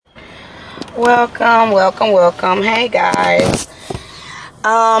Welcome, welcome, welcome. Hey guys.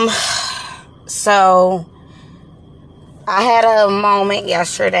 Um, so I had a moment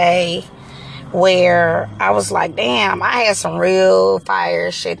yesterday where I was like, damn, I had some real fire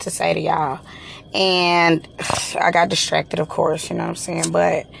shit to say to y'all. And I got distracted, of course, you know what I'm saying?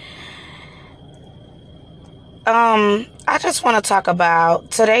 But I just want to talk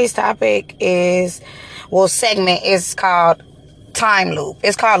about today's topic segment is called time loop.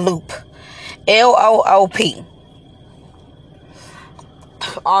 It's called loop. LOOP.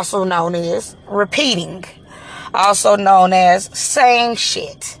 Also known as repeating. Also known as same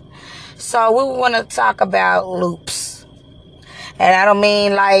shit. So we want to talk about loops. And I don't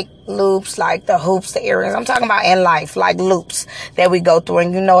mean like loops like the hoops, the earrings. I'm talking about in life, like loops that we go through.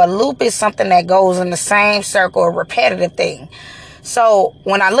 And a loop is something that goes in the same circle, a repetitive thing. So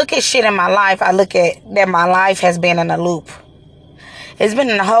when I look at shit in my life, I look at that my life has been in a loop. It's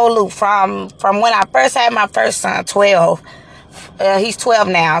been in a whole loop from when I first had my first son, 12. He's 12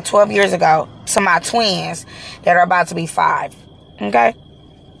 now, 12 years ago, to my twins that are about to be 5. Okay?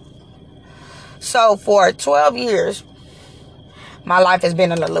 So for 12 years, my life has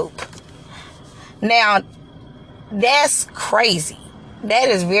been in a loop. Now, that's crazy. That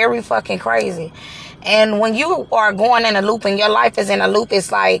is very fucking crazy. And when you are going in a loop and your life is in a loop,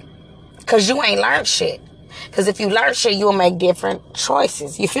 it's like, because you ain't learned shit. Because if you learn shit, you'll make different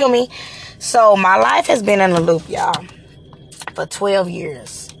choices. You feel me? So my life has been in a loop, y'all, for 12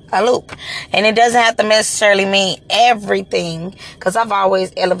 years. A loop. And it doesn't have to necessarily mean everything, because I've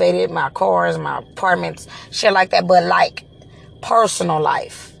always elevated my cars, my apartments, shit like that. But like personal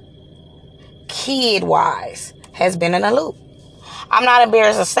life, kid-wise, has been in a loop. I'm not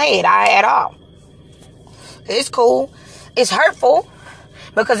embarrassed to say it at all. It's cool. It's hurtful,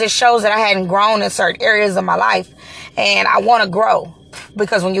 because it shows that I hadn't grown in certain areas of my life. And I want to grow.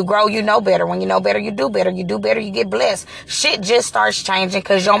 Because when you grow, you know better. When you know better, you do better. You do better, you get blessed. Shit just starts changing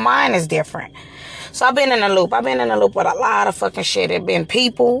because your mind is different. So I've been in a loop. I've been in a loop with a lot of fucking shit. It's been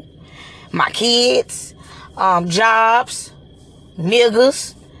people, my kids, jobs,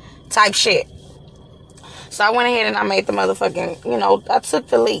 niggas, type shit. So I went ahead and I made the motherfucking, I took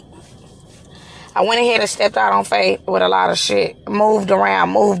the leap. I went ahead and stepped out on faith with a lot of shit. Moved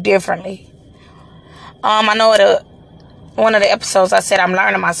around, moved differently. I know one of the episodes I said I'm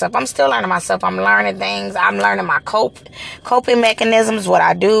learning myself. I'm still learning myself. I'm learning things. I'm learning my coping mechanisms, what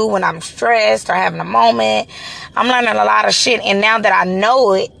I do when I'm stressed or having a moment. I'm learning a lot of shit. And now that I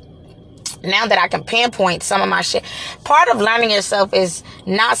know it, now that I can pinpoint some of my shit, part of learning yourself is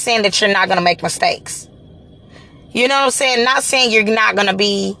not saying that you're not going to make mistakes. You know what I'm saying? Not saying you're not going to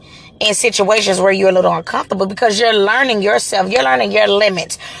be in situations where you're a little uncomfortable, because you're learning yourself. You're learning your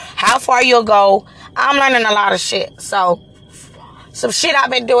limits. How far you'll go. I'm learning a lot of shit. So some shit I've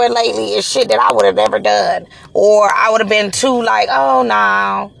been doing lately is shit that I would have never done. Or I would have been too like, oh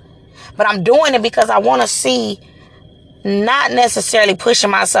no. But I'm doing it because I want to see, not necessarily pushing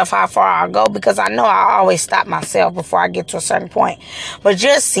myself how far I'll go, because I know I always stop myself before I get to a certain point. But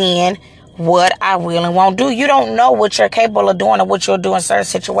just seeing what I will and won't do. You don't know what you're capable of doing or what you'll do in certain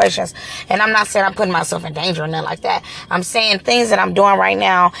situations. And I'm not saying I'm putting myself in danger or nothing like that. I'm saying things that I'm doing right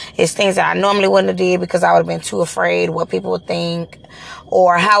now is things that I normally wouldn't have did, because I would have been too afraid what people would think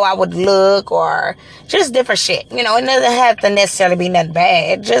or how I would look, or just different shit. It doesn't have to necessarily be nothing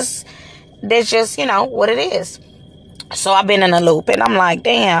bad. That's just, what it is. So I've been in a loop, and I'm like,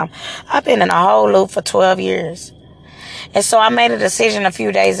 damn, I've been in a whole loop for 12 years. And so I made a decision a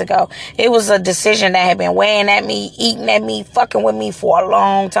few days ago. It was a decision that had been weighing at me, eating at me, fucking with me for a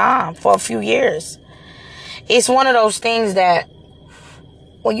long time, for a few years. It's one of those things that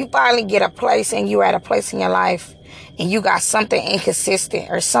when you finally get a place and you're at a place in your life and you got something inconsistent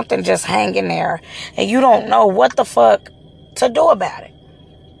or something just hanging there and you don't know what the fuck to do about it,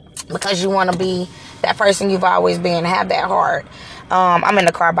 because you want to be that person you've always been, have that heart. I'm in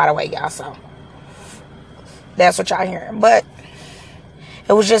the car, by the way, y'all, so that's what y'all hearing. But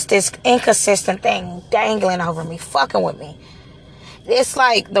it was just this inconsistent thing dangling over me, fucking with me. It's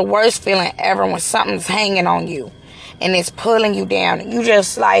like the worst feeling ever when something's hanging on you and it's pulling you down. And you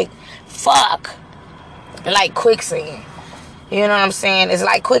just like, fuck. Like quicksand. You know what I'm saying? It's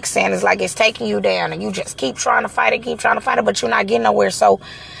like quicksand. It's like it's taking you down and you just keep trying to fight it, but you're not getting nowhere. So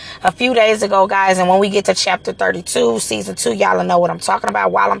a few days ago, guys, and when we get to chapter 32, season 2, y'all will know what I'm talking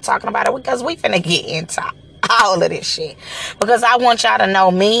about while I'm talking about it, because we finna get into all of this shit. Because I want y'all to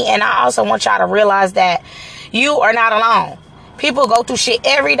know me, and I also want y'all to realize that you are not alone. People go through shit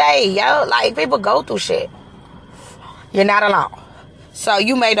every day, yo. Like, people go through shit. You're not alone. So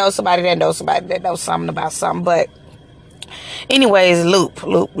you may know somebody that knows somebody that knows something about something, but Anyways, loop.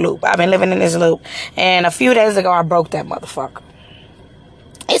 I've been living in this loop. And a few days ago, I broke that motherfucker.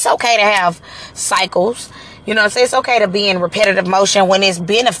 It's okay to have cycles. You know what I'm saying? It's okay to be in repetitive motion when it's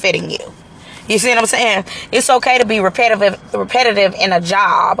benefiting you. You see what I'm saying? It's okay to be repetitive in a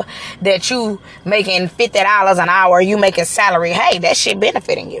job that you making $50 an hour, you making salary. Hey, that shit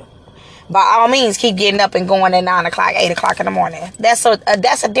benefiting you. By all means, keep getting up and going at 9 o'clock, 8 o'clock in the morning. That's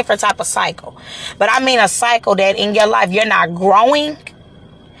a different type of cycle. But I mean a cycle that in your life you're not growing.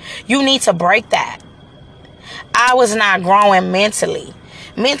 You need to break that. I was not growing mentally.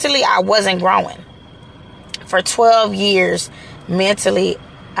 Mentally, I wasn't growing. For 12 years, mentally,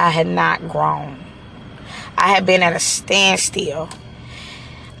 I had not grown. I had been at a standstill.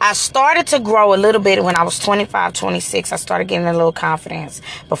 I started to grow a little bit when I was 25, 26. I started getting a little confidence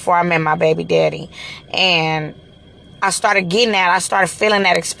before I met my baby daddy. And I started getting that. I started feeling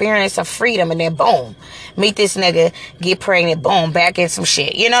that experience of freedom. And then boom, meet this nigga, get pregnant, boom, back in some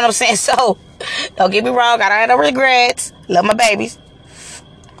shit. You know what I'm saying? So, don't get me wrong. I don't have no regrets. Love my babies.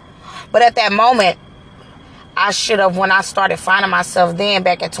 But at that moment, I should have, when I started finding myself then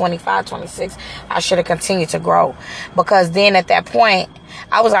back at 25, 26, I should have continued to grow. Because then at that point,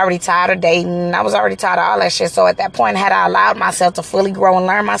 I was already tired of dating. I was already tired of all that shit. So at that point, had I allowed myself to fully grow and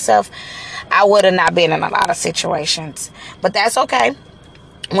learn myself, I would have not been in a lot of situations. But that's okay.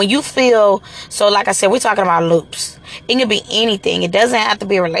 When you feel, so like I said, we're talking about loops. It can be anything. It doesn't have to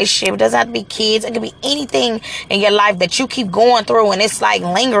be a relationship. It doesn't have to be kids. It can be anything in your life that you keep going through and it's like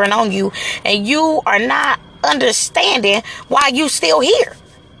lingering on you. And you are not understanding why you still here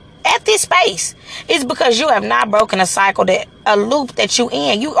at this space. It's because you have not broken a cycle, that a loop that you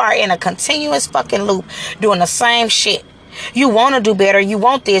in. You are in a continuous fucking loop doing the same shit. You want to do better. You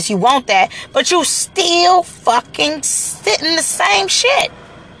want this. You want that. But you still fucking sit in the same shit.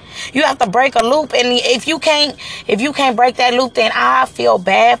 You have to break a loop. And if you can't break that loop, then I feel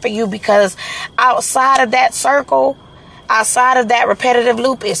bad for you, because outside of that circle, outside of that repetitive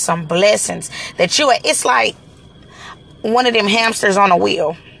loop is some blessings that it's like one of them hamsters on a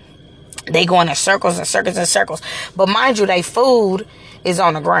wheel. They go in circles and circles and circles. But mind you, their food is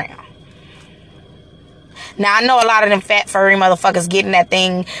on the ground. Now, I know a lot of them fat, furry motherfuckers getting that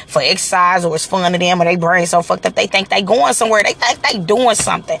thing for exercise, or it's fun to them, or they brain so fucked up, they think they going somewhere. They think they doing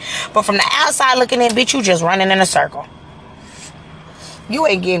something. But from the outside looking in, bitch, you just running in a circle. You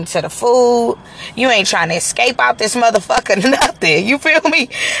ain't getting to the food. You ain't trying to escape out this motherfucker, nothing. You feel me?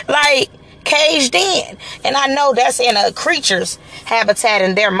 Like, caged in. And I know that's in a creature's habitat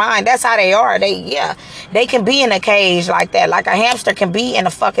in their mind. That's how they are. They can be in a cage like that. Like a hamster can be in a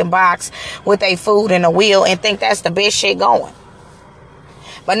fucking box with a food and a wheel and think that's the best shit going.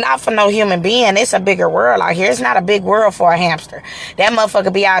 But not for no human being. It's a bigger world out here. It's not a big world for a hamster. That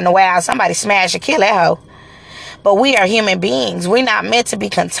motherfucker be out in the wild. Somebody smash or kill that hoe. But we are human beings. We're not meant to be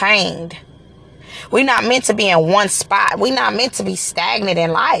contained. We're not meant to be in one spot. We're not meant to be stagnant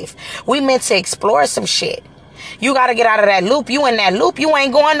in life. We meant to explore some shit. You got to get out of that loop. You in that loop, you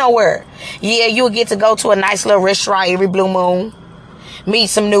ain't going nowhere. Yeah, you'll get to go to a nice little restaurant every blue moon. Meet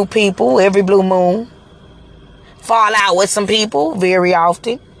some new people every blue moon. Fall out with some people very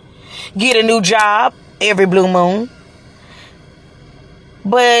often. Get a new job every blue moon.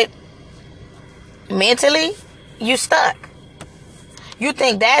 But mentally, you stuck. You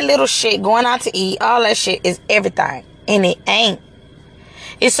think that little shit, going out to eat, all that shit is everything. And it ain't.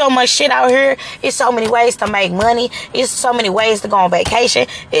 It's so much shit out here. It's so many ways to make money. It's so many ways to go on vacation.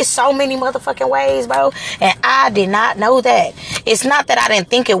 It's so many motherfucking ways, bro. And I did not know that. It's not that I didn't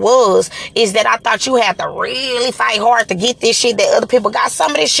think it was. It's that I thought you had to really fight hard to get this shit that other people got.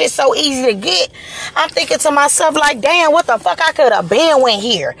 Some of this shit so easy to get. I'm thinking to myself like, damn, what the fuck I could have been went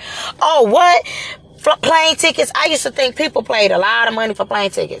here. Oh, what? Plane tickets. I used to think people paid a lot of money for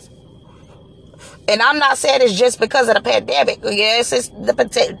plane tickets. And I'm not saying it's just because of the pandemic. Yes, it's the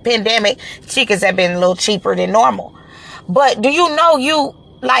pandemic. Tickets have been a little cheaper than normal. But do you know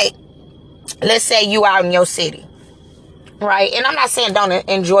let's say you out in your city, right? And I'm not saying don't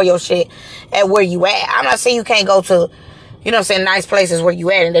enjoy your shit at where you at. I'm not saying you can't go to, you know what I'm saying, nice places where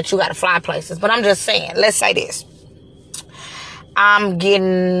you at and that you got to fly places. But I'm just saying, let's say this. I'm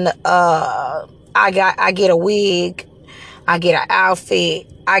getting, I get a wig, I get an outfit,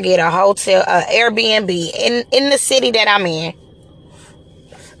 I get a hotel, Airbnb in the city that I'm in.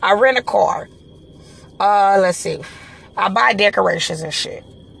 I rent a car. Let's see. I buy decorations and shit.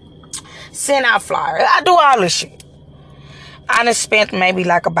 Send out flyers. I do all this shit. I done spent maybe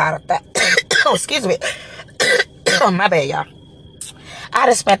like about excuse me. My bad, y'all. I'd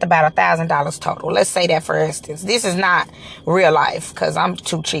have spent about $1,000 total. Let's say that for instance. This is not real life because I'm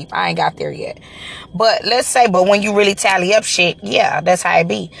too cheap. I ain't got there yet. But let's say, but when you really tally up shit, yeah, that's how it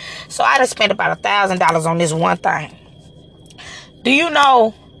be. So I'd have spent about $1,000 on this one thing. Do you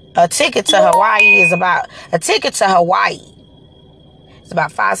know a ticket to Hawaii is about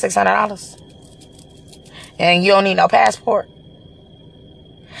 $500-$600? And you don't need no passport.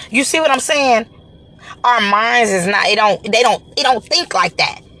 You see what I'm saying? Our minds is not, it don't think like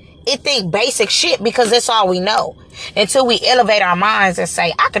that. It think basic shit because that's all we know. Until we elevate our minds and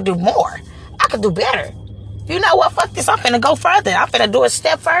say, I could do more. I could do better. You know what? Fuck this. I'm finna go further. I'm finna do a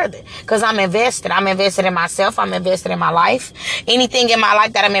step further. Because I'm invested. I'm invested in myself. I'm invested in my life. Anything in my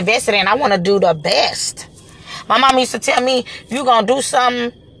life that I'm invested in, I want to do the best. My mom used to tell me, if you gonna do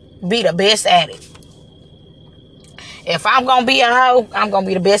something, be the best at it. If I'm gonna be a hoe, I'm gonna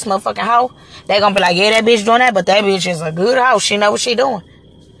be the best motherfucking hoe. They gonna be like, yeah, that bitch doing that, but that bitch is a good hoe. She know what she doing.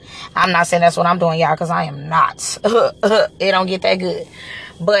 I'm not saying that's what I'm doing, y'all, because I am not. It don't get that good.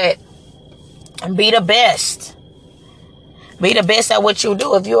 But be the best. Be the best at what you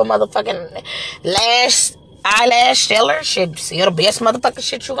do. If you a motherfucking eyelash seller, shit, sell the best motherfucking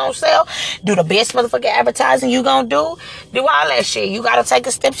shit you gonna sell. Do the best motherfucking advertising you gonna do. Do all that shit. You gotta take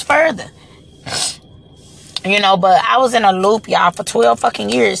it steps further. You know, but I was in a loop, y'all, for 12 fucking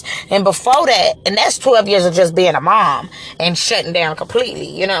years. And before that, and that's 12 years of just being a mom and shutting down completely.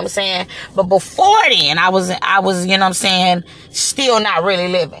 You know what I'm saying? But before then, I was, you know what I'm saying, still not really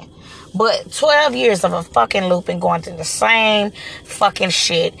living. But 12 years of a fucking loop and going through the same fucking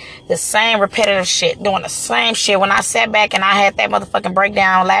shit, the same repetitive shit, doing the same shit. When I sat back and I had that motherfucking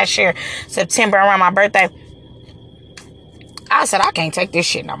breakdown last year, September, around my birthday, I said, I can't take this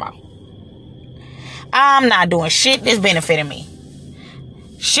shit no more. I'm not doing shit that's benefiting me.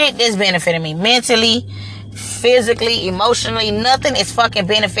 Shit that's benefiting me mentally, physically, emotionally. Nothing is fucking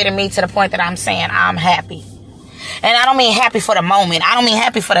benefiting me to the point that I'm saying I'm happy. And I don't mean happy for the moment. I don't mean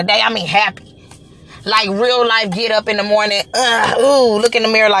happy for the day. I mean happy. Like real life, get up in the morning. Look in the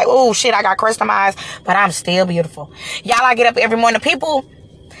mirror like, ooh, shit, I got crust in my eyes. But I'm still beautiful. Y'all, I get up every morning. People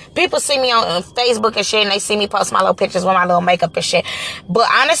see me on Facebook and shit. And they see me post my little pictures with my little makeup and shit. But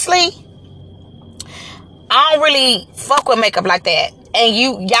honestly, I don't really fuck with makeup like that. And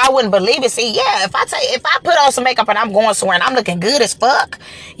y'all wouldn't believe it. See, yeah, if I put on some makeup and I'm going somewhere and I'm looking good as fuck,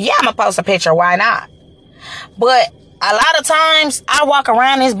 yeah, I'm gonna post a picture. Why not? But a lot of times I walk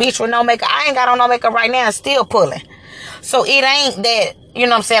around this bitch with no makeup. I ain't got on no makeup right now and still pulling. So it ain't that, you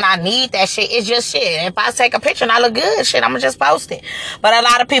know what I'm saying, I need that shit. It's just shit. If I take a picture and I look good, shit, I'm gonna just post it. But a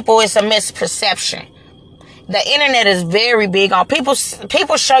lot of people, it's a misperception. The internet is very big on people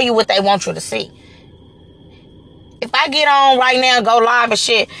show you what they want you to see. If I get on right now, go live and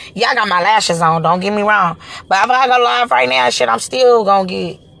shit, y'all got my lashes on, don't get me wrong. But if I go live right now and shit, I'm still gonna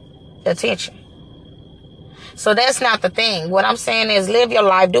get attention. So that's not the thing. What I'm saying is live your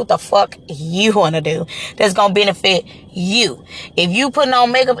life, do what the fuck you wanna do. That's gonna benefit you. If you putting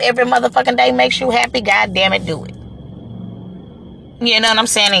on makeup every motherfucking day makes you happy, god damn it, do it. You know what I'm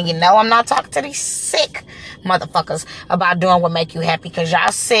saying? And you know I'm not talking to these sick motherfuckers about doing what make you happy, because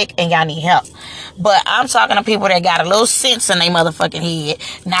y'all sick and y'all need help. But I'm talking to people that got a little sense in their motherfucking head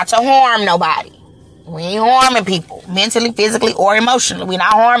not to harm nobody. We ain't harming people mentally, physically, or emotionally. We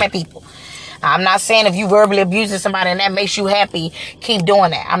not harming people. I'm not saying if you verbally abusing somebody and that makes you happy, keep doing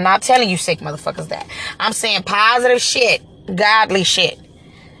that. I'm not telling you sick motherfuckers that. I'm saying positive shit, godly shit.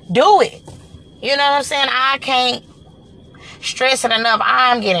 Do it. You know what I'm saying? I can't stress it enough.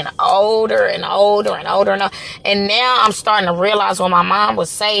 I'm getting older and older and older and now I'm starting to realize what my mom would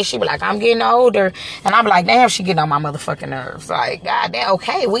say. She'd be like, I'm getting older, and I'm like, damn, she getting on my motherfucking nerves. Like, goddamn,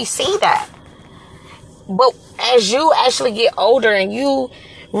 okay, we see that. But as you actually get older and you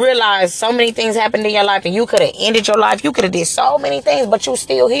realize so many things happened in your life and you could have ended your life, you could have did so many things, but you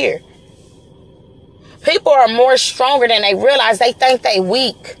still here. People are more stronger than they realize. They think they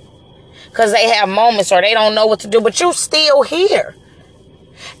weak because they have moments or they don't know what to do, but you still here.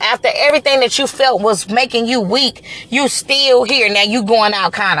 After everything that you felt was making you weak, you still here. Now you going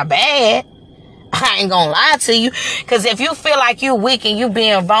out kind of bad. I ain't gonna lie to you. Because if you feel like you weak and you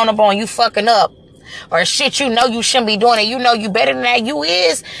being vulnerable and you fucking up, or shit you know you shouldn't be doing and you know you better than that,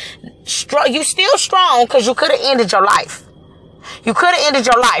 you still strong, because you could have ended your life. You could have ended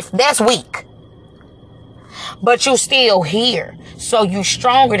your life. That's weak. But you still here. So you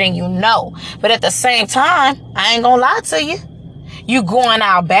stronger than you know. But at the same time, I ain't gonna lie to you. You going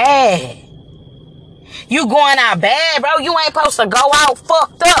out bad. You going out bad, bro. You ain't supposed to go out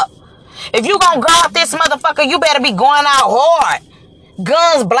fucked up. If you gonna go out this motherfucker, you better be going out hard.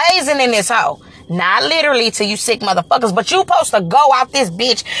 Guns blazing in this hoe. Not literally to you sick motherfuckers, but you supposed to go out this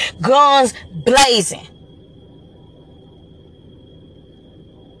bitch guns blazing.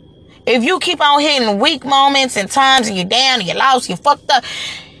 If you keep on hitting weak moments and times and you're down and you're lost, you fucked up,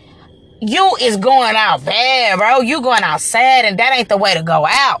 you is going out bad, bro. You going out sad, and that ain't the way to go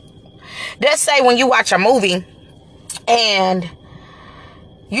out. Let's say when you watch a movie and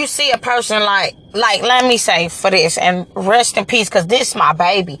you see a person like let me say for this, and rest in peace, because this is my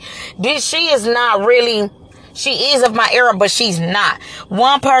baby. She is not really, she is of my era, but she's not.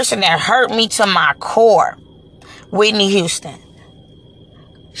 One person that hurt me to my core, Whitney Houston.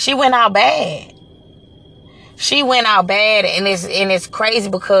 She went out bad. She went out bad, and it's crazy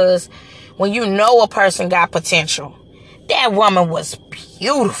because when you know a person got potential, that woman was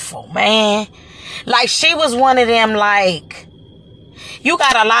beautiful, man. Like, she was one of them, like, you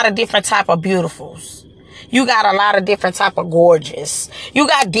got a lot of different type of beautifuls. You got a lot of different type of gorgeous. You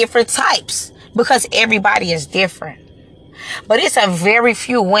got different types because everybody is different. But it's a very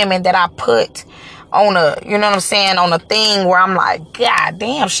few women that I put on a, you know what I'm saying, on a thing where I'm like, God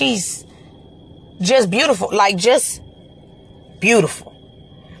damn, she's just beautiful. Like, just beautiful.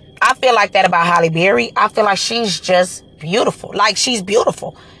 I feel like that about Halle Berry. I feel like she's just beautiful. Like, she's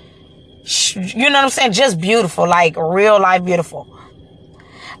beautiful. You know what I'm saying? Just beautiful. Like, real life beautiful.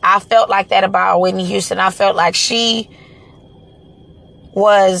 I felt like that about Whitney Houston. I felt like she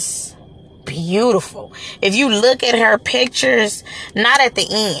was beautiful. If you look at her pictures, not at the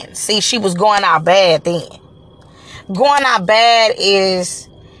end. See, she was going out bad then. Going out bad is,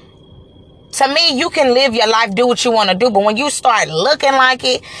 to me, you can live your life, do what you want to do. But when you start looking like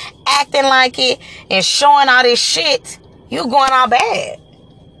it, acting like it, and showing all this shit, you going out bad.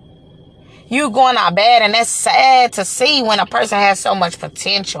 You going out bad, and that's sad to see when a person has so much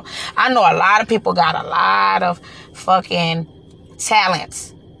potential. I know a lot of people got a lot of fucking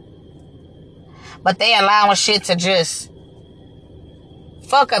talents, but they allowing shit to just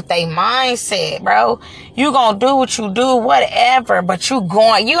fuck up their mindset, bro. You gonna do what you do, whatever, but you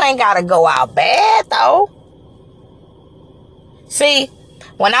ain't gotta go out bad, though. See,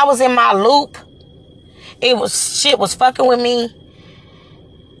 when I was in my loop, shit was fucking with me.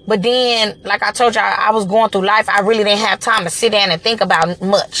 But then, like I told y'all, I was going through life. I really didn't have time to sit down and think about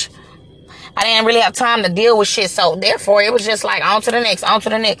much. I didn't really have time to deal with shit. So, therefore, it was just like, on to the next, on to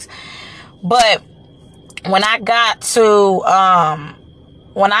the next. But when I got to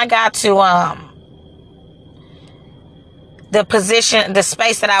the position, the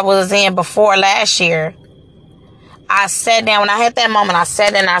space that I was in before last year, I sat down. When I had that moment, I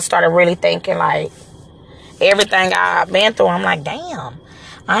sat down and I started really thinking, like, everything I've been through. I'm like, damn.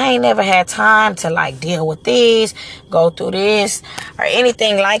 I ain't never had time to, like, deal with this, go through this, or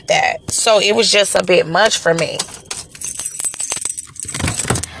anything like that. So it was just a bit much for me.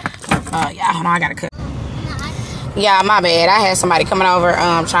 Yeah, hold on, I gotta cook. Yeah, my bad. I had somebody coming over,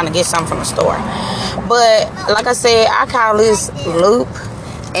 trying to get something from the store. But, like I said, I call this loop,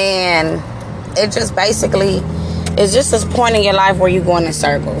 and it just basically, it's just this point in your life where you're going in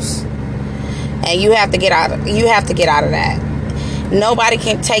circles. And you have to get out of that. Nobody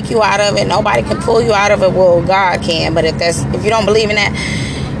can take you out of it. Nobody can pull you out of it. Well, God can. But if you don't believe in that,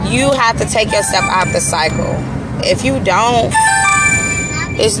 you have to take yourself out the cycle. If you don't,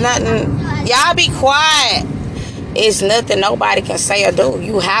 it's nothing. Y'all be quiet. It's nothing nobody can say or do.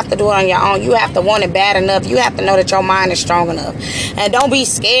 You have to do it on your own. You have to want it bad enough. You have to know that your mind is strong enough. And don't be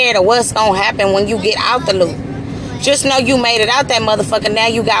scared of what's going to happen when you get out the loop. Just know you made it out that motherfucker. Now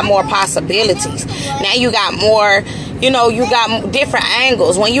you got more possibilities. Now you got more, you got different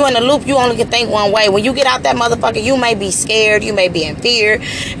angles. When you in the loop, you only can think one way. When you get out that motherfucker, you may be scared. You may be in fear.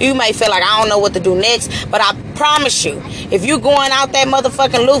 You may feel like, I don't know what to do next. But I promise you, if you going out that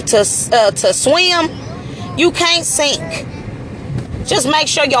motherfucking loop to swim, you can't sink. Just make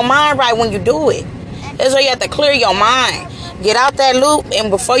sure your mind right when you do it. That's why you have to clear your mind. Get out that loop, and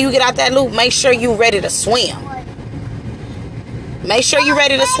before you get out that loop, make sure you ready to swim. Make sure you're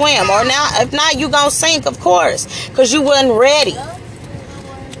ready to swim. Or now, if not, you gonna sink, of course, because you wasn't ready.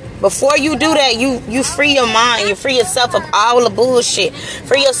 Before you do that, you free your mind. You free yourself of all the bullshit.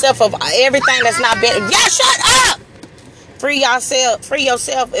 Free yourself of everything that's not been. Yeah, shut up. Free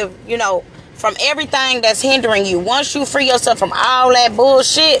yourself if from everything that's hindering you. Once you free yourself from all that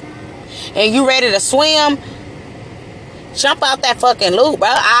bullshit and you ready to swim, jump out that fucking loop, bro.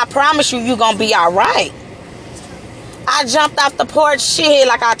 I promise you gonna be all right. I jumped off the porch, shit,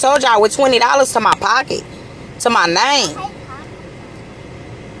 like I told y'all, with $20 to my pocket, to my name.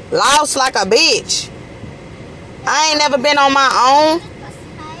 Lost like a bitch. I ain't never been on my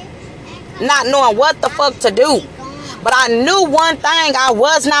own, not knowing what the fuck to do. But I knew one thing. I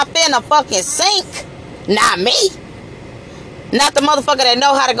was not finna fucking sink. Not me. Not the motherfucker that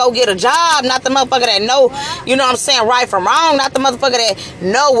know how to go get a job. Not the motherfucker that know, you know what I'm saying, right from wrong. Not the motherfucker that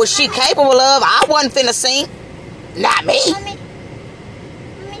know what she capable of. I wasn't finna sink. Not me.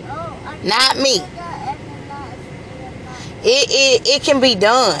 Not me. It can be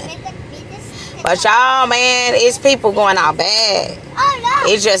done. But y'all, man, it's people going out bad.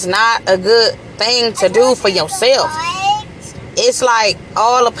 It's just not a good thing to do for yourself. It's like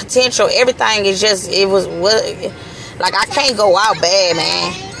all the potential, everything is just, like I can't go out bad,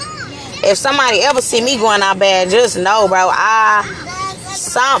 man. If somebody ever see me going out bad, just know, bro,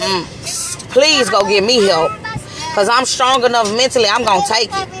 please go get me help. Because I'm strong enough mentally, I'm going to take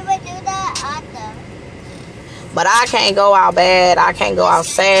it. But I can't go out bad. I can't go out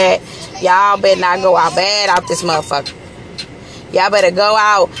sad. Y'all better not go out bad out this motherfucker. Y'all better go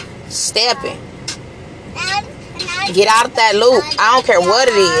out stepping. Get out of that loop. I don't care what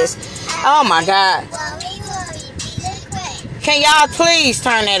it is. Oh my God. Can y'all please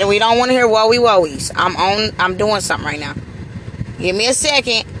turn that? We don't want to hear wowie wowies. I'm doing something right now. Give me a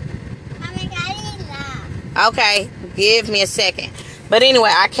second. Okay, give me a second. But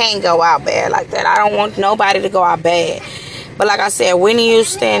anyway, I can't go out bad like that. I don't want nobody to go out bad. But like I said, Whitney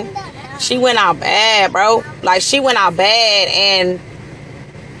Houston, she went out bad, bro. Like, she went out bad. And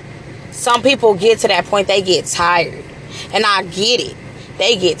some people get to that point, they get tired. And I get it.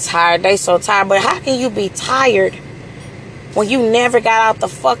 They get tired. They so tired. But how can you be tired when you never got out the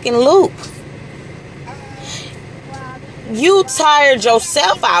fucking loop? You tired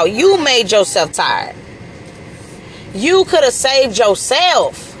yourself out. You made yourself tired. You could have saved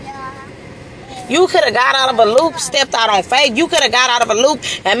yourself. You could have got out of a loop, stepped out on faith. You could have got out of a loop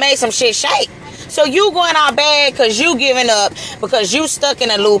and made some shit shake. So you going out bad because you giving up, because you stuck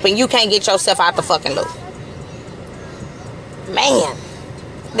in a loop and you can't get yourself out the fucking loop. Man,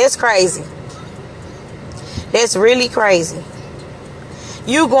 that's crazy. That's really crazy.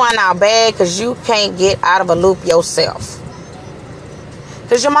 You going out bad because you can't get out of a loop yourself.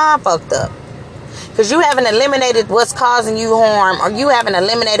 Because your mind fucked up. Because you haven't eliminated what's causing you harm, or you haven't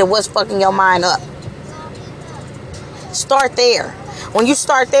eliminated what's fucking your mind up. Start there. When you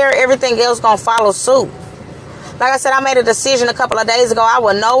start there, everything else gonna follow suit. Like I said, I made a decision a couple of days ago. I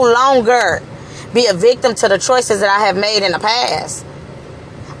will no longer be a victim to the choices that I have made in the past.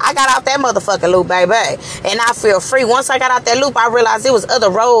 I got out that motherfucking loop, baby. And I feel free. Once I got out that loop, I realized there was other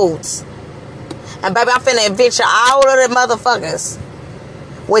roads. And baby, I'm finna adventure all of the motherfuckers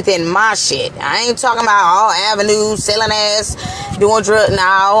within my shit. I ain't talking about all avenues, selling ass, doing drugs.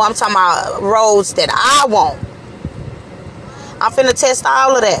 No, I'm talking about roads that I want. I'm finna test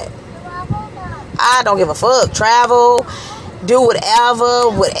all of that. I don't give a fuck. Travel, do whatever,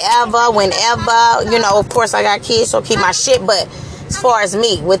 whenever. You know, of course I got kids, so keep my shit. But as far as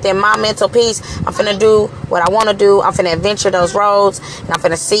me, within my mental peace, I'm finna do what I want to do. I'm finna adventure those roads, and I'm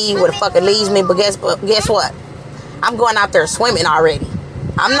finna see where the fuck it leads me. But guess what? I'm going out there swimming already.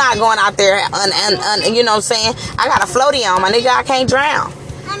 I'm not going out there, you know what I'm saying? I got a floaty on, my nigga. I can't drown.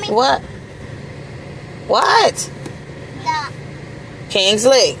 What?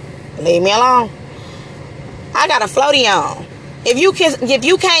 Kingsley, leave me alone. I got a floaty on. If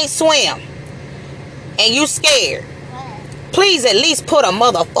you can't swim and you scared, please at least put a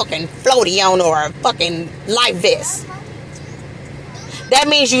motherfucking floaty on or a fucking life vest. That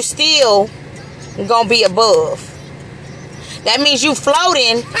means you still gonna be above. That means you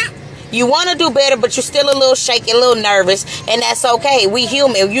floating. You want to do better, but you're still a little shaky, a little nervous. And that's okay. We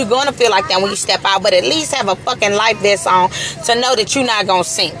human. You're going to feel like that when you step out. But at least have a fucking life vest on to know that you're not going to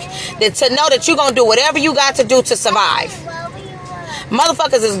sink. To know that you're going to do whatever you got to do to survive.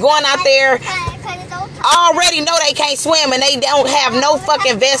 Motherfuckers is going out there, already know they can't swim and they don't have no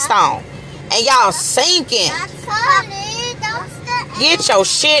fucking vest on. And y'all sinking. Get your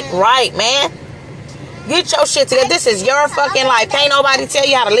shit right, man. Get your shit together. This is your fucking life. Can't nobody tell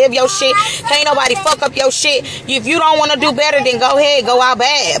you how to live your shit. Can't nobody fuck up your shit. If you don't want to do better, then go ahead, go out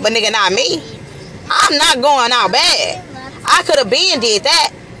bad. But nigga, not me. I'm not going out bad. I could have been did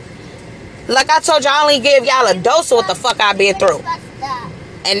that. Like I told you, I only gave y'all a dose of what the fuck I been through.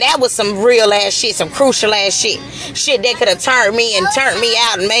 And that was some real ass shit, some crucial ass shit. Shit that could have turned me and turned me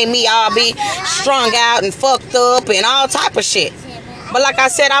out and made me all be strung out and fucked up and all type of shit. But like I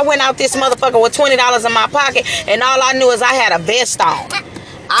said, I went out this motherfucker with $20 in my pocket, and all I knew is I had a vest on.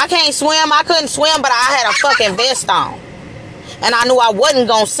 I can't swim. I couldn't swim, but I had a fucking vest on. And I knew I wasn't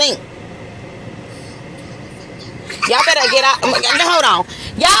going to sink. Y'all better get out. Hold on.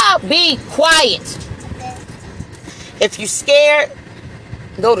 Y'all be quiet. If you scared,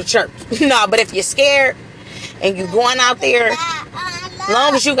 go to church. No, but if you're scared and you going out there,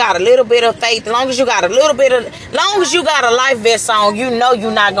 long as you got a little bit of faith, long as you got a life vest on, you know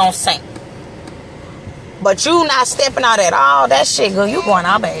you're not gonna sink. But you not stepping out at all, that shit, girl, you going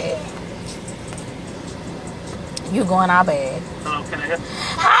out bad. You going out bad. Hello, can I help you?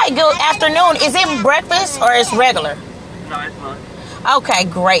 Hi, good afternoon. Is it breakfast or is regular? No, it's lunch. Okay,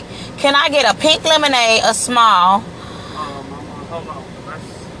 great. Can I get a pink lemonade, a small? Hold on.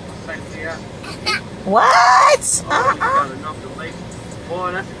 Let's take out. What? You got enough to make.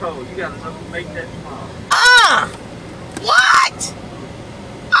 Boy, that's cold. You got enough to make that small. What?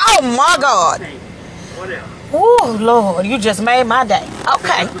 Oh my God. Whatever. Oh Lord, you just made my day.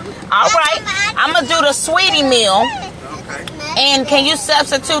 Okay. All right. I'm gonna do the sweetie meal. Okay. And can you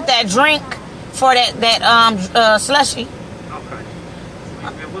substitute that drink for that slushy? Okay.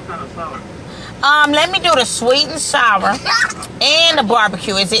 What kind of sauce? Let me do the sweet and sour and the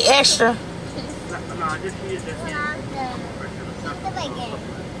barbecue. Is it extra? No, just use this.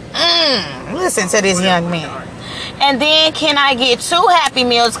 Listen to this young man. And then can I get 2 Happy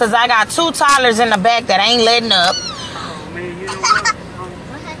Meals because I got 2 toddlers in the back that ain't letting up. Oh man, you know what?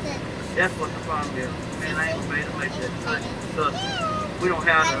 That's what the problem is. Man, I ain't made to make that slushy. We don't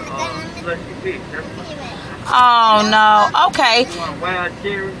have the slushy fish. That's what. Oh no. Okay. You want a wild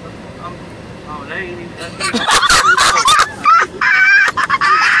cherry? Oh, they ain't even.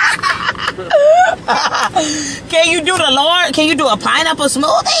 Can you do the Lord? Can you do a pineapple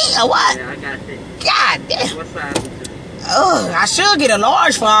smoothie or what? Yeah, I got that. God damn. What size is it? Oh, I should get a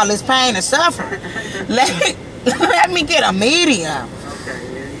large for all this pain and suffering. Let me get a medium. Okay,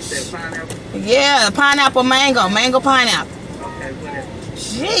 yeah, you said pineapple? Yeah, pineapple mango pineapple. Okay, whatever.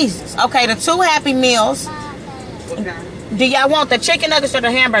 Jesus. Okay, the 2 Happy Meals. What kind? Do y'all want the chicken nuggets or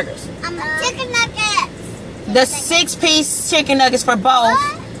the hamburgers? Chicken nuggets. The 6-piece chicken nuggets for both.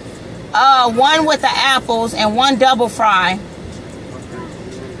 1 with the apples and 1 double fry.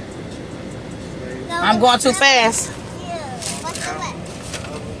 I'm going too fast.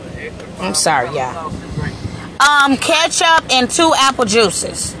 I'm sorry, y'all. Ketchup and 2 apple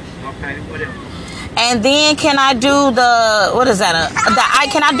juices. Okay, whatever. And then can I do the, what is that?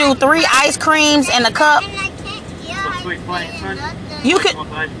 Can I do 3 ice creams in a cup? Sweet plain sunny? You could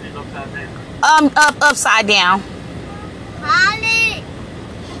upside down. Holly.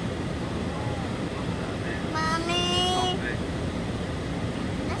 Mommy.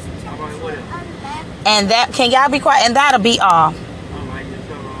 All right, whatever. And that, can y'all be quiet? And that'll be all. All right, just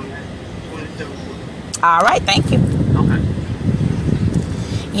cover on that. 27. All right, thank you. Okay.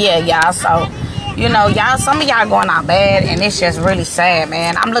 Yeah, y'all. So, you know, y'all, some of y'all going out bad, and it's just really sad,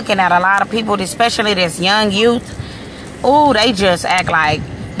 man. I'm looking at a lot of people, especially this young youth. Ooh, they just act like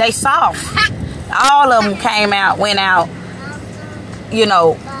they soft. All of them went out. You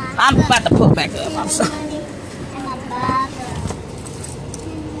know, I'm about to put back up. I'm sorry.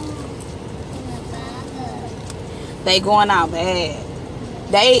 They going out bad.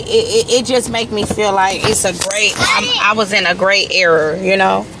 It just make me feel like it's a great. I was in a great era, you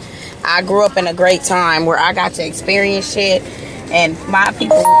know. I grew up in a great time where I got to experience shit, and my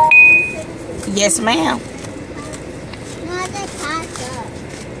people. Yes, ma'am.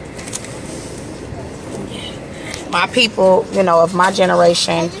 My people, you know, of my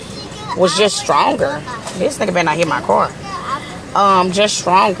generation was just stronger. This nigga better not hit my car. Just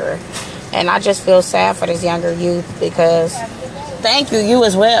stronger. And I just feel sad for this younger youth because, thank you, you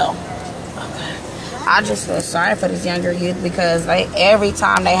as well. I just feel sorry for this younger youth because every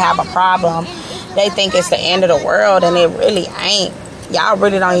time they have a problem, they think it's the end of the world, and it really ain't. Y'all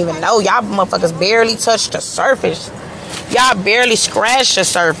really don't even know. Y'all motherfuckers barely touched the surface. Y'all barely scratched the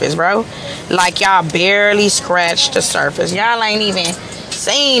surface, bro. Like, y'all barely scratched the surface. Y'all ain't even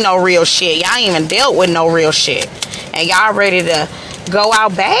seen no real shit. Y'all ain't even dealt with no real shit. And y'all ready to go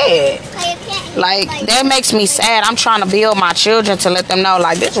out bad. Like, that makes me sad. I'm trying to build my children to let them know,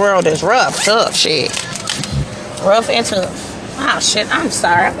 like, this world is rough, tough shit. Rough and tough. Oh, shit. I'm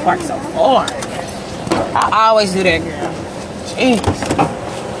sorry. I parked so far. I always do that, girl. Jeez.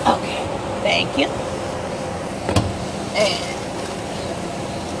 Okay. Thank you. And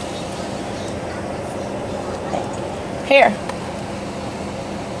here.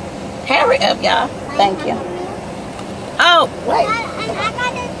 Hurry up, y'all. Thank you. Oh, wait. I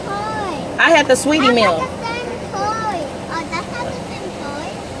got a toy. I had the sweetie I meal. got the same toy. Oh, that's not the same toy.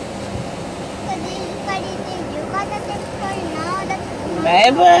 But you got the same toy now. That's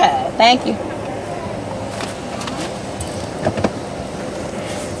Baby, thank you.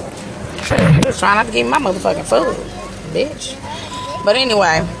 Just trying not to get my motherfucking food, bitch. But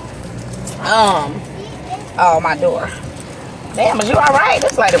anyway, oh, my door. Damn, is you all right?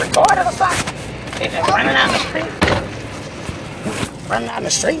 This lady recorded or something? Shit, running out in the street. Running out in the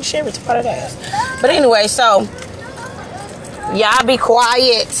street and shit, retarded ass. But anyway, so y'all be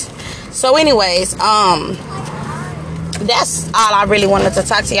quiet. So anyways, that's all I really wanted to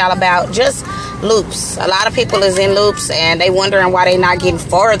talk to y'all about. Just loops. A lot of people is in loops and they wondering why they not getting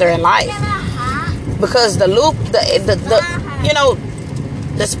farther in life. Because the loop, you know,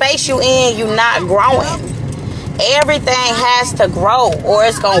 the space you in, you not growing. Everything has to grow or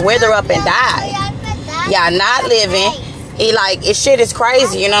it's gonna wither up and die. Y'all not living. Shit is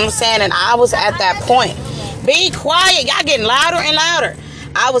crazy, you know what I'm saying? And I was at that point. Be quiet. Y'all getting louder and louder.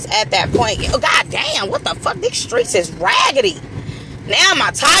 I was at that point. Oh, God damn, what the fuck? These streets is raggedy. Now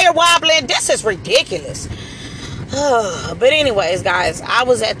my tire wobbling. This is ridiculous. But anyways, guys, I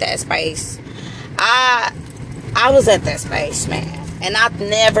was at that space. I was at that space, man. And I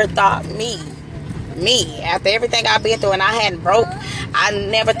never thought me, after everything I've been through and I hadn't broke, I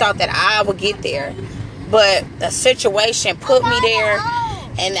never thought that I would get there. But the situation put me there,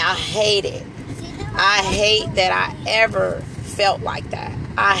 and I hate it. I hate that I ever felt like that.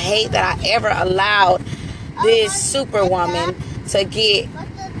 I hate that I ever allowed this superwoman to get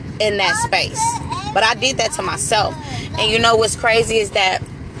in that space. But I did that to myself. And you know what's crazy is that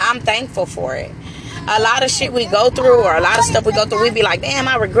I'm thankful for it. A lot of shit we go through, or a lot of stuff we go through, we be like, damn,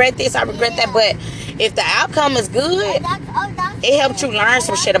 I regret this, I regret that. But if the outcome is good, it helped you learn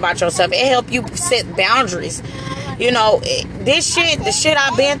some shit about yourself. It helped you set boundaries. You know, the shit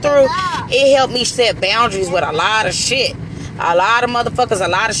I've been through, it helped me set boundaries with a lot of shit. A lot of motherfuckers, a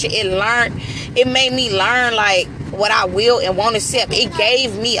lot of shit. It made me learn, like, what I will and won't accept. It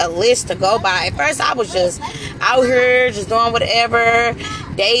gave me a list to go by. At first, I was just out here, just doing whatever,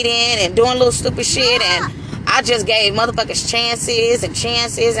 dating and doing little stupid shit, and I just gave motherfuckers chances,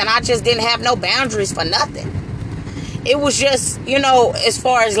 and I just didn't have no boundaries for nothing. It was just, you know, as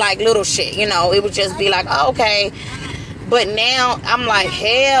far as like little shit, you know, it would just be like, oh, okay. But now I'm like,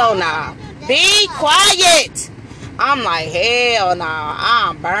 hell nah. Be quiet. I'm like, hell nah.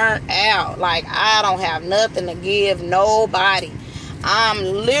 I'm burnt out. Like, I don't have nothing to give nobody. I'm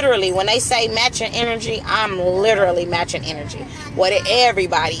literally, when they say matching energy, I'm literally matching energy. What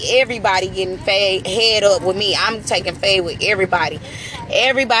everybody getting head up with me. I'm taking fade with everybody.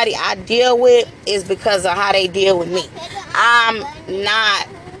 Everybody I deal with is because of how they deal with me. I'm not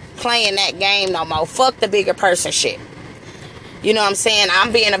playing that game no more. Fuck the bigger person shit. You know what I'm saying?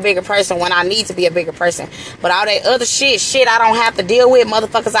 I'm being a bigger person when I need to be a bigger person. But all that other shit I don't have to deal with,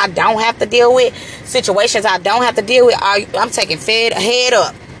 motherfuckers I don't have to deal with, situations I don't have to deal with, I'm taking head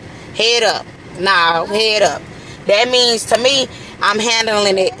up. Head up. Nah, head up. That means to me, I'm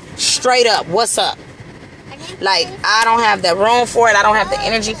handling it straight up. What's up? Like, I don't have the room for it. I don't have the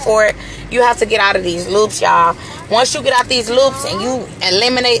energy for it. You have to get out of these loops, y'all. Once you get out these loops and you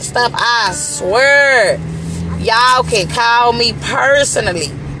eliminate stuff, I swear, y'all can call me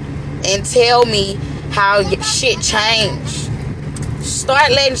personally and tell me how your shit changed.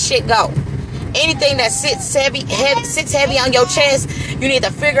 Start letting shit go. Anything that sits heavy on your chest, you need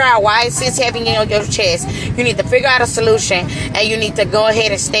to figure out why it sits heavy on your chest. You need to figure out a solution, and you need to go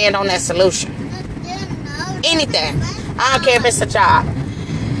ahead and stand on that solution. Anything. I don't care if it's a job.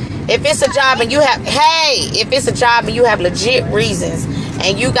 If it's a job and you have legit reasons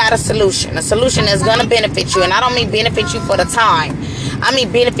and you got a solution that's gonna benefit you, and I don't mean benefit you for the time, I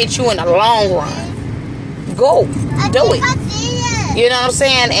mean benefit you in the long run. Go do it. You know what I'm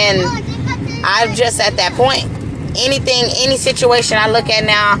saying? And I'm just at that point. Any situation I look at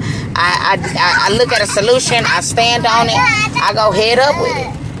now, I look at a solution, I stand on it, I go head up with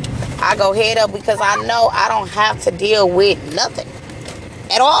it. I go head up because I know I don't have to deal with nothing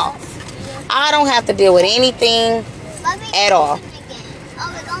at all. I don't have to deal with anything at all.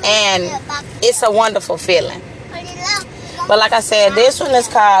 And it's a wonderful feeling. But like I said, this one is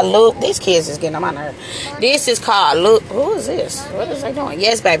called Loop. These kids is getting on my nerve. This is called Loop. Who is this? What is they doing?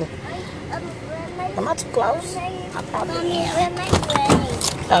 Yes, baby. Am I too close? I probably am.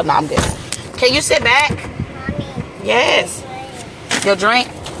 Oh, no, I'm good. Can you sit back? Yes. Your drink?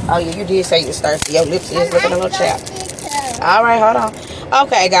 Oh, yeah, you did say you was thirsty. Your lips is looking a little chapped. All right, hold on.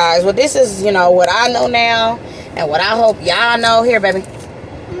 Okay, guys. Well, this is, you know, what I know now. And what I hope y'all know. Here, baby.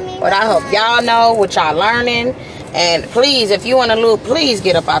 What I hope y'all know, what y'all learning. And please, if you in a loop, please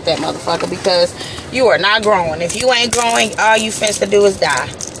get up out that motherfucker. Because you are not growing. If you ain't growing, all you finna to do is die.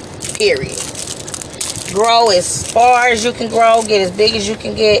 Period. Grow as far as you can grow. Get as big as you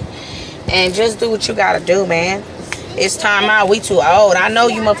can get. And just do what you gotta do, man. It's time out. We too old. I know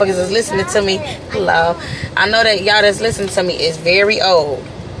you motherfuckers is listening to me. Hello. I know that y'all that's listening to me is very old.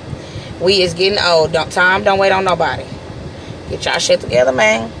 We is getting old. Time don't wait on nobody. Get y'all shit together,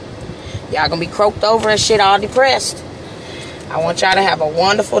 man. Y'all gonna be croaked over and shit, all depressed. I want y'all to have a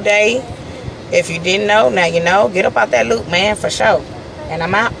wonderful day. If you didn't know, now you know. Get up out that loop, man, for sure. And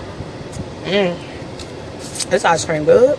I'm out. This ice cream good.